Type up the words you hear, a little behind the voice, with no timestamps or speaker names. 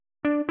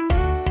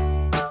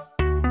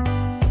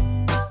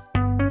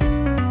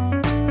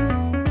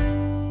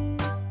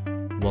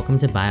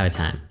Welcome to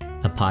Biotime,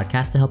 a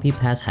podcast to help you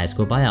pass high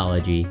school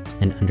biology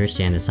and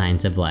understand the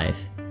science of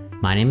life.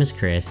 My name is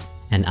Chris,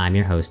 and I'm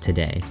your host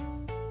today.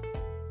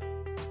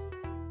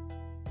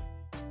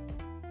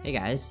 Hey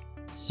guys,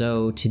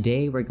 so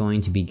today we're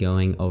going to be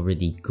going over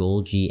the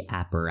Golgi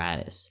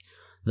apparatus.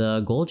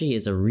 The Golgi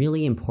is a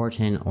really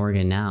important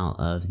organelle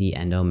of the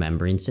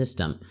endomembrane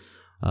system.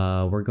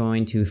 We're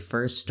going to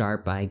first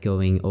start by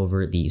going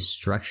over the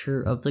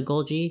structure of the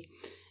Golgi,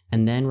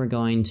 and then we're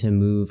going to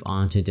move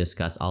on to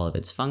discuss all of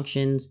its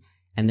functions,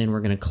 and then we're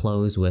going to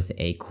close with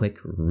a quick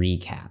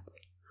recap.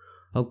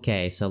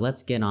 Okay, so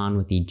let's get on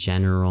with the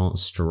general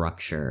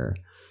structure.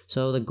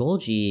 So the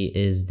Golgi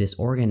is this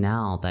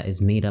organelle that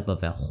is made up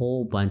of a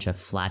whole bunch of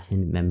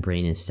flattened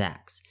membranous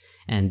sacs,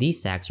 and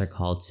these sacs are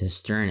called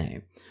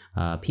cisternae.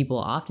 People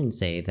often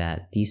say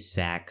that these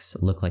sacs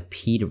look like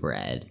pita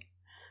bread.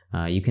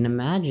 You can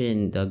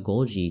imagine the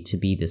Golgi to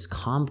be this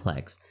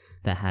complex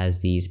that has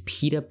these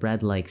pita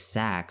bread-like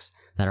sacs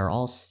that are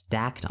all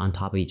stacked on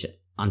top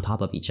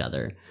of each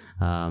other,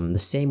 the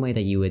same way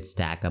that you would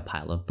stack a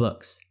pile of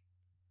books.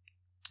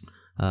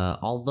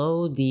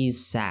 Although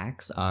these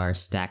sacs are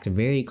stacked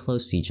very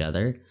close to each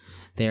other,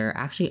 they're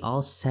actually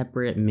all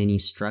separate mini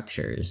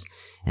structures,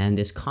 and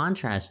this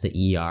contrasts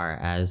the ER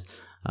as,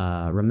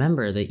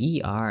 remember,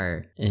 the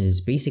ER is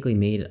basically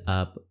made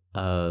up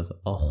of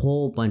a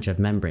whole bunch of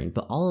membrane,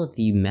 but all of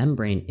the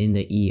membrane in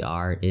the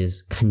ER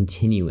is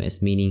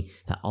continuous, meaning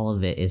that all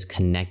of it is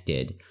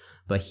connected.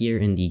 But here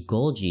in the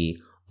Golgi,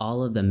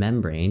 all of the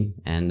membrane,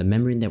 and the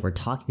membrane that we're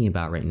talking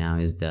about right now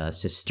is the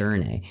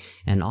cisternae,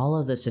 and all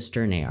of the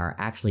cisternae are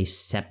actually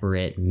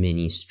separate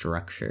mini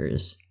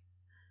structures.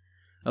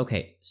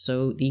 Okay,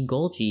 so the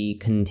Golgi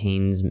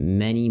contains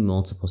many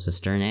multiple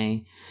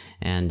cisternae,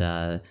 and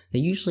they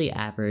usually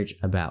average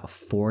about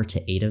 4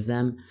 to 8 of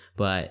them,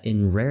 but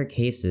in rare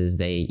cases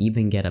they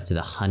even get up to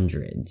the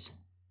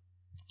hundreds.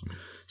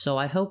 So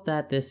I hope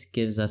that this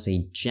gives us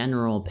a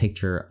general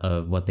picture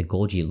of what the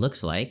Golgi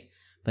looks like,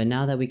 but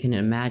now that we can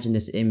imagine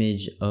this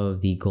image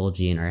of the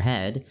Golgi in our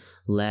head,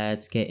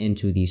 let's get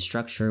into the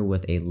structure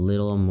with a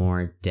little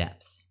more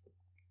depth.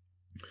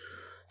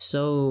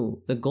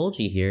 So the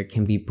Golgi here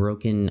can be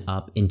broken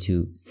up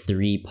into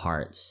 3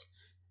 parts.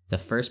 The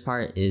first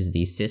part is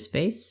the cis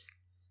face,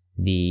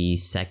 the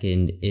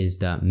second is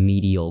the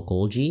medial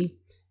Golgi,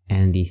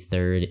 and the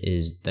third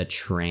is the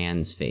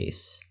trans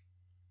face.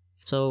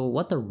 So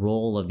what the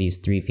role of these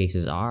 3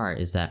 faces are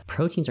is that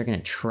proteins are going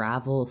to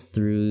travel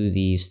through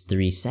these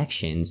 3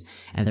 sections,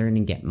 and they're going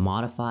to get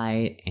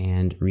modified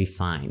and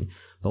refined.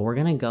 But we're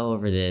going to go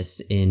over this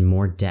in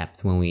more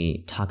depth when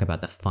we talk about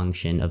the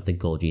function of the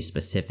Golgi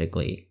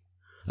specifically.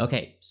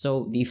 Okay,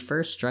 so the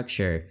first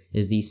structure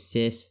is the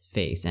cis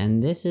face,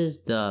 and this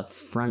is the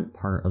front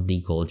part of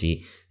the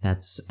Golgi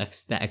that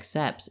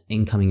accepts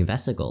incoming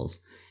vesicles.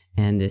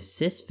 And the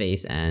cis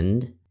face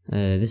end,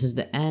 this is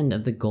the end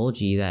of the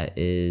Golgi that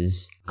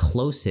is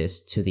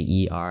closest to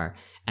the ER,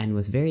 and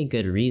with very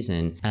good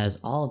reason,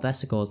 as all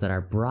vesicles that are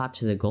brought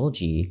to the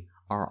Golgi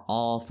are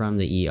all from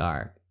the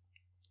ER.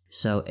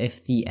 So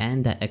if the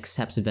end that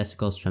accepts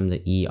vesicles from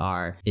the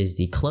ER is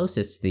the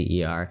closest to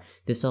the ER,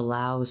 this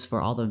allows for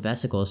all the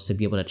vesicles to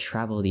be able to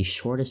travel the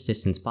shortest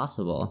distance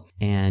possible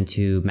and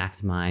to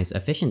maximize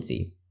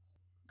efficiency.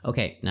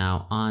 Okay,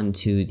 now on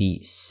to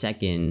the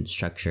second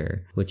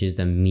structure, which is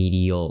the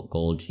medial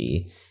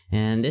Golgi.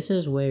 And this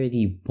is where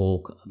the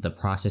bulk of the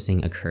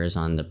processing occurs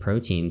on the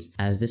proteins,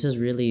 as this is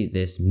really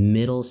this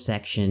middle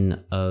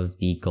section of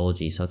the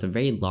Golgi, so it's a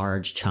very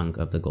large chunk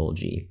of the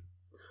Golgi.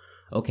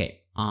 Okay,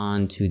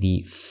 on to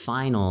the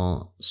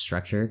final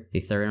structure, the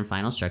third and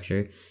final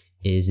structure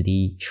is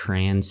the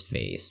trans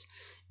face.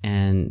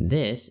 And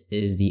this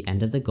is the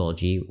end of the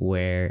Golgi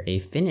where a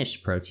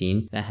finished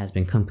protein that has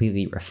been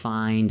completely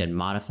refined and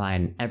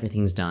modified and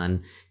everything's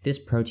done, this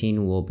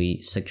protein will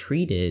be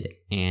secreted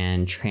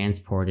and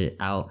transported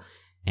out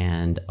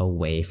and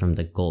away from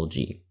the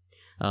Golgi.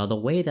 The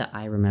way that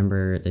I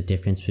remember the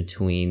difference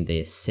between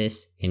the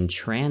cis and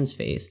trans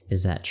phase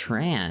is that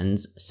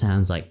trans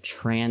sounds like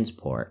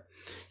transport.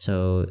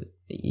 So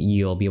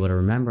you'll be able to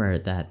remember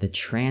that the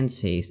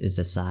trans phase is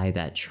the side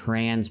that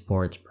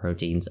transports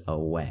proteins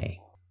away.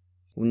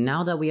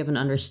 Now that we have an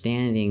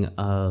understanding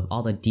of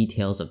all the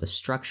details of the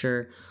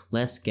structure,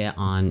 let's get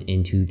on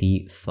into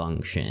the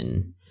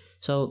function.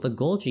 So the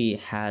Golgi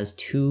has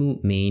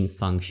 2 main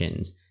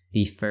functions.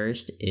 The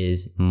first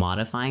is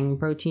modifying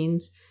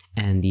proteins,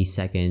 and the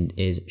second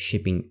is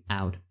shipping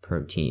out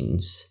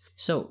proteins.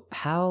 So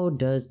how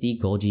does the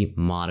Golgi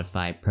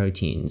modify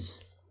proteins?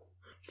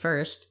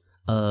 First,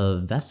 a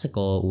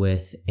vesicle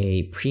with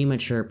a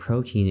premature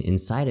protein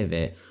inside of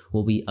it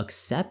will be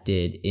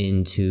accepted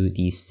into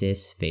the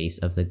cis face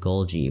of the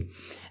Golgi.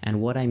 And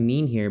what I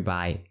mean here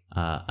by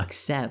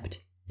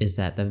accept is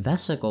that the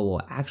vesicle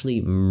will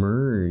actually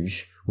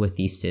merge with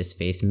the cis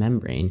face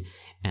membrane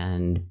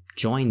and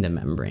join the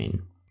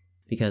membrane.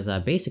 Because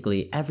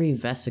basically every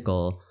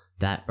vesicle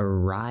that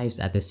arrives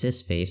at the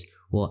cis face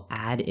will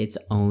add its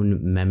own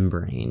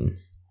membrane.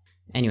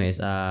 Anyways,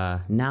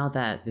 now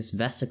that this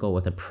vesicle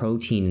with a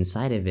protein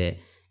inside of it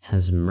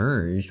has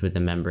merged with the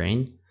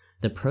membrane,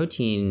 the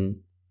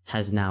protein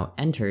has now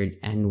entered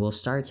and will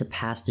start to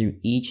pass through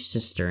each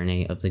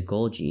cisternae of the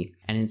Golgi.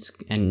 And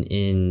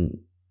in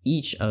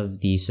each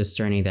of the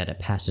cisternae that it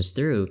passes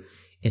through,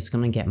 it's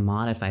going to get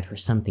modified for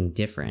something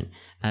different,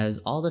 as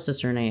all the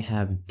cisternae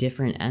have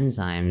different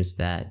enzymes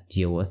that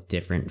deal with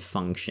different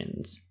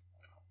functions.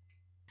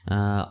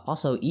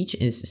 Also, each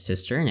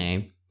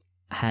cisternae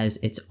has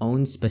its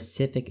own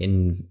specific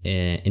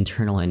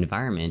internal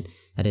environment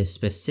that is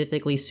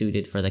specifically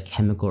suited for the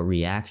chemical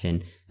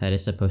reaction that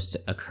is supposed to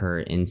occur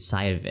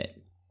inside of it.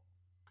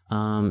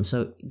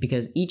 So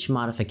because each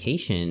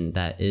modification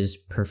that is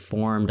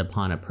performed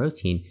upon a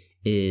protein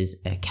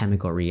is a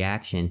chemical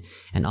reaction,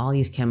 and all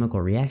these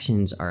chemical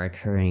reactions are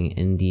occurring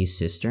in these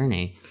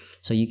cisternae.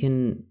 So you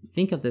can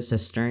think of the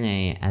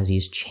cisternae as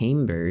these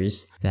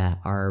chambers that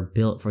are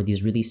built for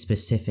these really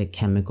specific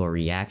chemical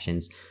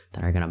reactions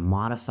that are going to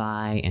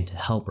modify and to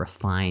help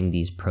refine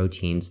these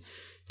proteins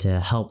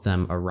to help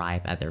them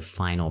arrive at their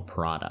final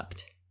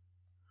product.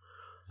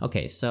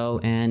 Okay, so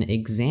an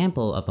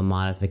example of a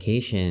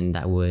modification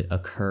that would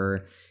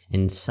occur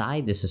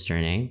inside the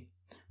cisternae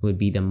would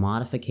be the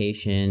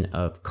modification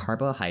of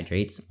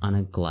carbohydrates on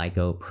a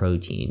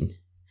glycoprotein.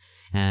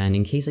 And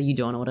in case that you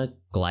don't know what a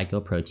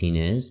glycoprotein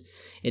is,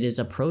 it is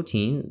a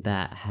protein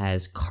that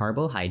has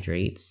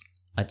carbohydrates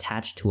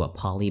attached to a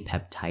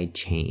polypeptide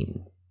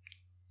chain.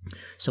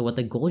 So what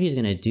the Golgi is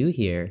going to do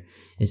here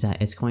is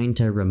that it's going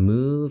to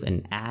remove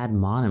and add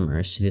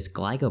monomers to this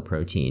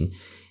glycoprotein,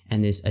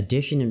 and this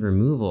addition and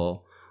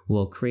removal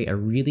will create a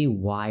really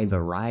wide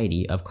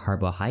variety of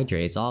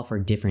carbohydrates, all for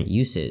different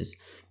uses.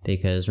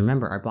 Because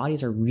remember, our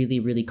bodies are really,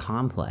 really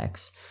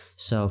complex.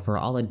 So for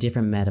all the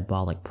different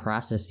metabolic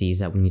processes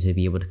that we need to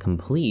be able to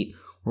complete,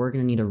 we're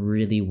going to need a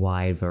really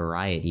wide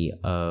variety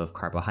of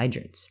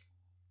carbohydrates.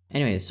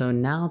 Anyway, so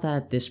now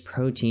that this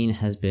protein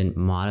has been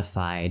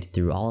modified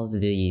through all of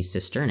the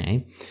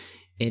cisternae,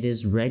 it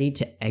is ready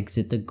to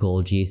exit the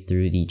Golgi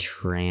through the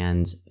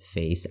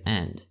transphase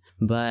end.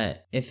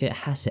 But if it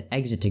has to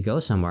exit to go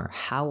somewhere,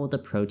 how will the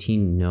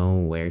protein know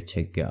where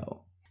to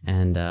go?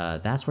 And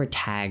that's where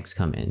tags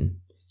come in.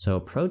 So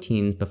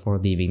proteins, before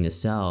leaving the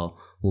cell,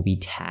 will be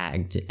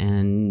tagged,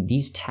 and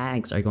these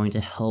tags are going to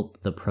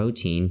help the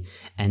protein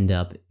end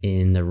up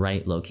in the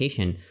right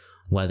location,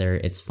 whether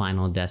its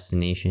final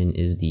destination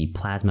is the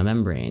plasma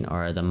membrane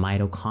or the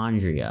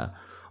mitochondria,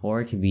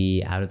 or it could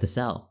be out of the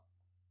cell.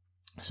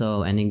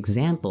 So an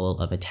example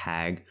of a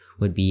tag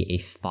would be a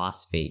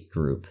phosphate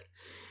group.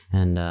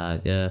 And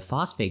the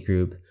phosphate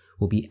group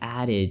will be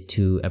added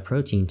to a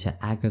protein to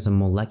act as a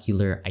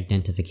molecular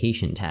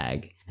identification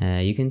tag.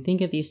 You can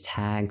think of these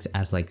tags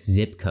as like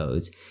zip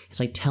codes. It's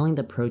like telling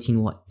the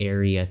protein what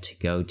area to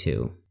go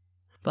to.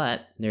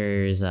 But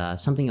there's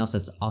something else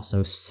that's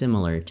also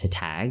similar to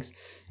tags,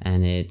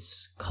 and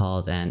it's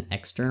called an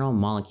external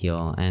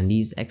molecule. And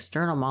these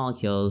external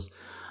molecules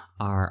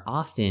are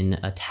often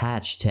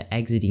attached to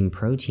exiting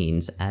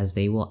proteins, as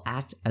they will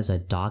act as a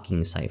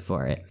docking site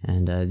for it.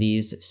 And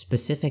these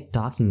specific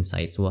docking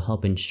sites will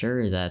help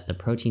ensure that the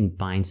protein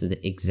binds to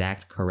the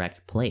exact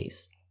correct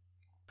place.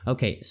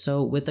 Okay,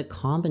 so with the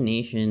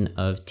combination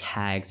of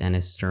tags and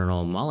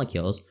external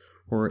molecules,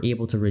 we're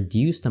able to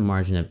reduce the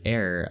margin of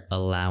error,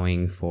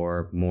 allowing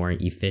for more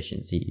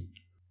efficiency.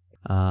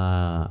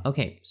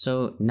 Okay,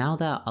 so now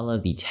that all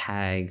of the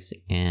tags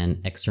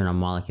and external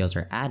molecules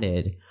are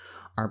added,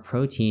 our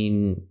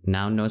protein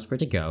now knows where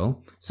to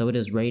go, so it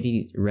is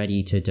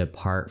ready to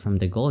depart from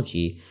the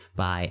Golgi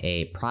by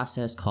a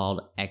process called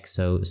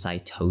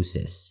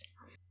exocytosis.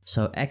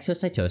 So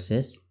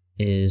exocytosis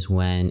is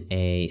when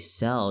a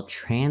cell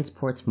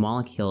transports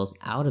molecules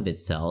out of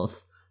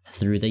itself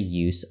through the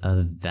use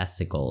of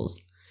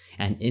vesicles.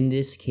 And in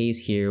this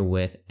case here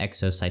with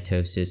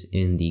exocytosis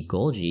in the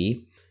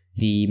Golgi,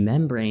 the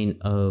membrane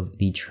of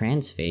the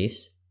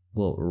transphase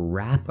will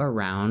wrap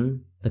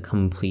around the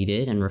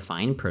completed and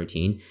refined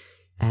protein,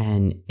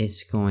 and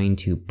it's going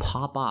to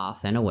pop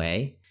off and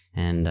away,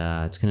 and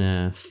it's going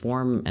to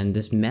form, and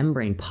this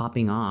membrane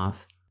popping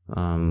off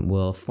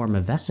will form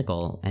a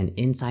vesicle, and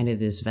inside of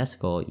this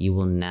vesicle you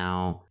will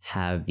now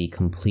have the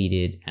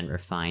completed and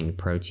refined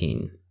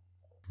protein.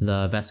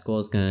 The vesicle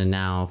is going to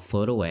now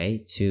float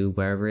away to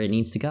wherever it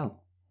needs to go.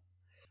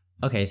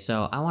 Okay,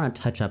 so I want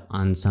to touch up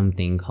on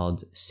something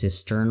called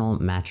cisternal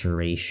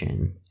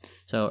maturation.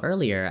 So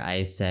earlier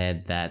I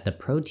said that the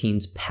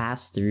proteins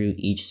pass through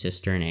each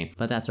cisternae,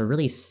 but that's a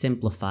really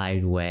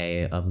simplified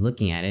way of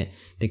looking at it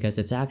because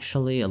it's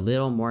actually a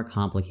little more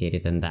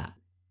complicated than that.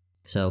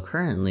 So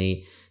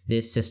currently,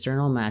 this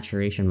cisternal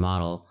maturation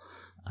model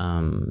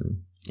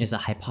is a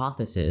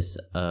hypothesis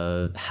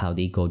of how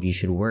the Golgi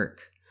should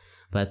work,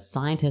 but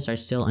scientists are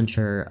still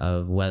unsure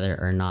of whether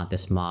or not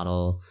this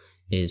model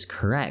is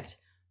correct,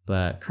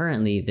 but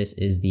currently this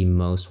is the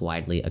most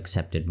widely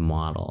accepted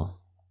model.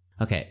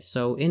 Okay,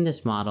 so in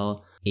this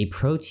model, a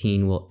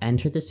protein will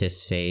enter the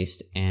cis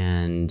phase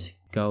and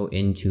go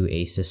into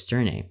a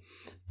cisternae,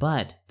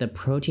 but the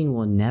protein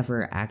will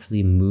never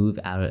actually move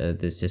out of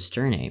the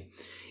cisternae.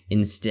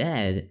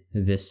 Instead,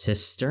 the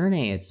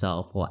cisternae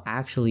itself will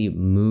actually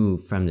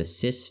move from the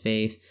cis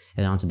face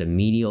and onto the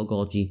medial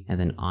Golgi and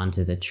then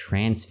onto the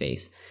trans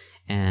face.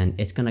 And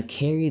it's going to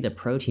carry the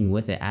protein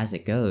with it as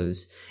it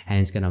goes, and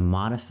it's going to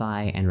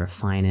modify and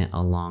refine it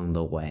along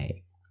the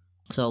way.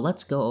 So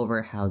let's go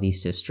over how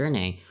these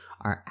cisternae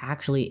are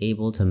actually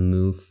able to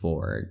move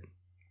forward.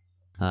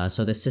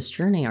 So the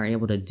cisternae are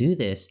able to do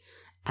this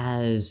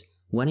as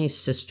when a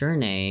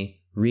cisternae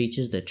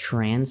reaches the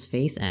trans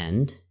face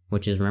end,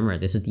 which is, remember,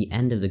 this is the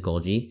end of the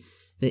Golgi,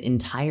 the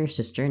entire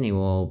cisternae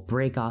will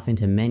break off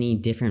into many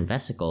different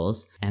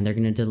vesicles, and they're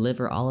going to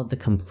deliver all of the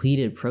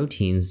completed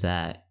proteins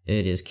that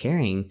it is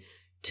carrying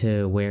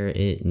to where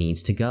it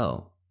needs to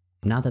go.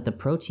 Now that the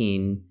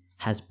protein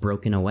has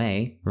broken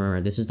away, remember,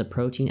 this is the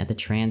protein at the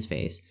trans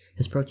phase.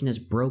 This protein has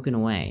broken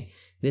away.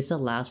 This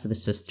allows for the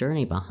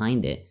cisternae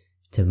behind it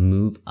to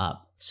move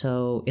up.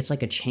 So it's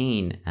like a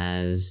chain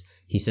as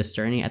the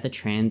cisternae at the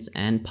trans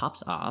end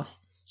pops off,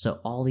 so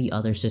all the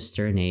other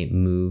cisternae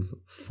move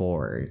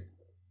forward.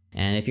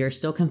 And if you're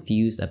still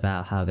confused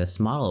about how this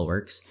model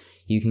works,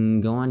 you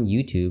can go on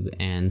YouTube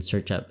and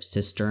search up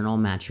cisternal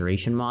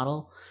maturation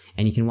model,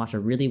 and you can watch a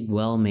really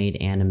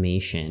well-made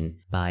animation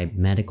by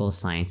Medical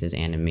Sciences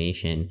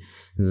Animation.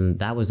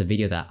 That was a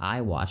video that I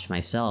watched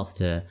myself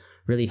to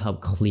really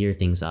help clear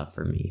things up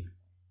for me.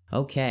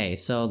 Okay,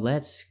 so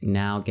let's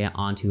now get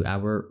on to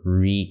our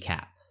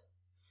recap.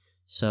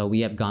 So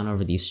we have gone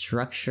over the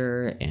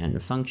structure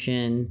and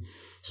function.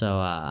 So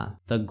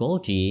the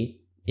Golgi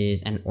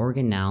is an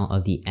organelle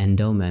of the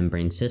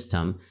endomembrane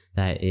system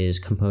that is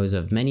composed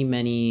of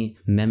many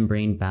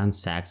membrane-bound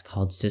sacs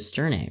called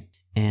cisternae.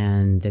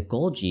 And the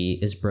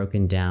Golgi is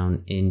broken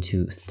down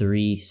into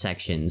 3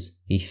 sections.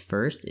 The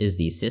first is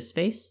the cis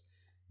face,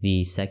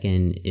 the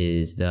second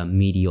is the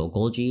medial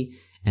Golgi,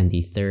 and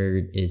the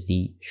third is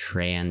the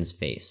trans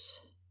face.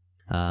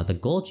 The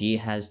Golgi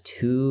has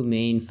 2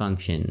 main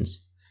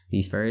functions.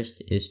 The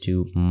first is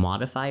to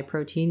modify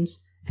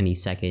proteins, and the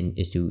second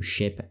is to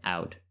ship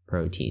out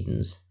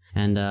proteins.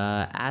 And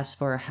as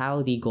for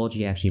how the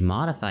Golgi actually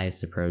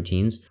modifies the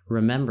proteins,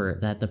 remember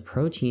that the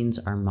proteins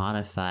are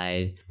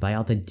modified by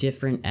all the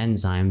different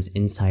enzymes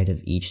inside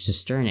of each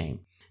cisternae.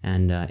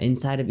 And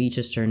inside of each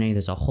cisternae,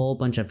 there's a whole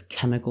bunch of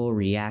chemical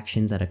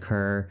reactions that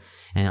occur,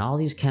 and all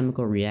these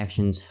chemical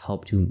reactions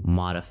help to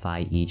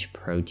modify each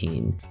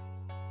protein.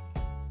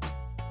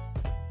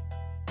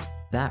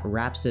 That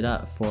wraps it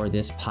up for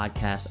this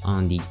podcast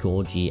on the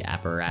Golgi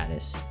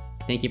apparatus.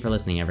 Thank you for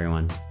listening,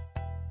 everyone.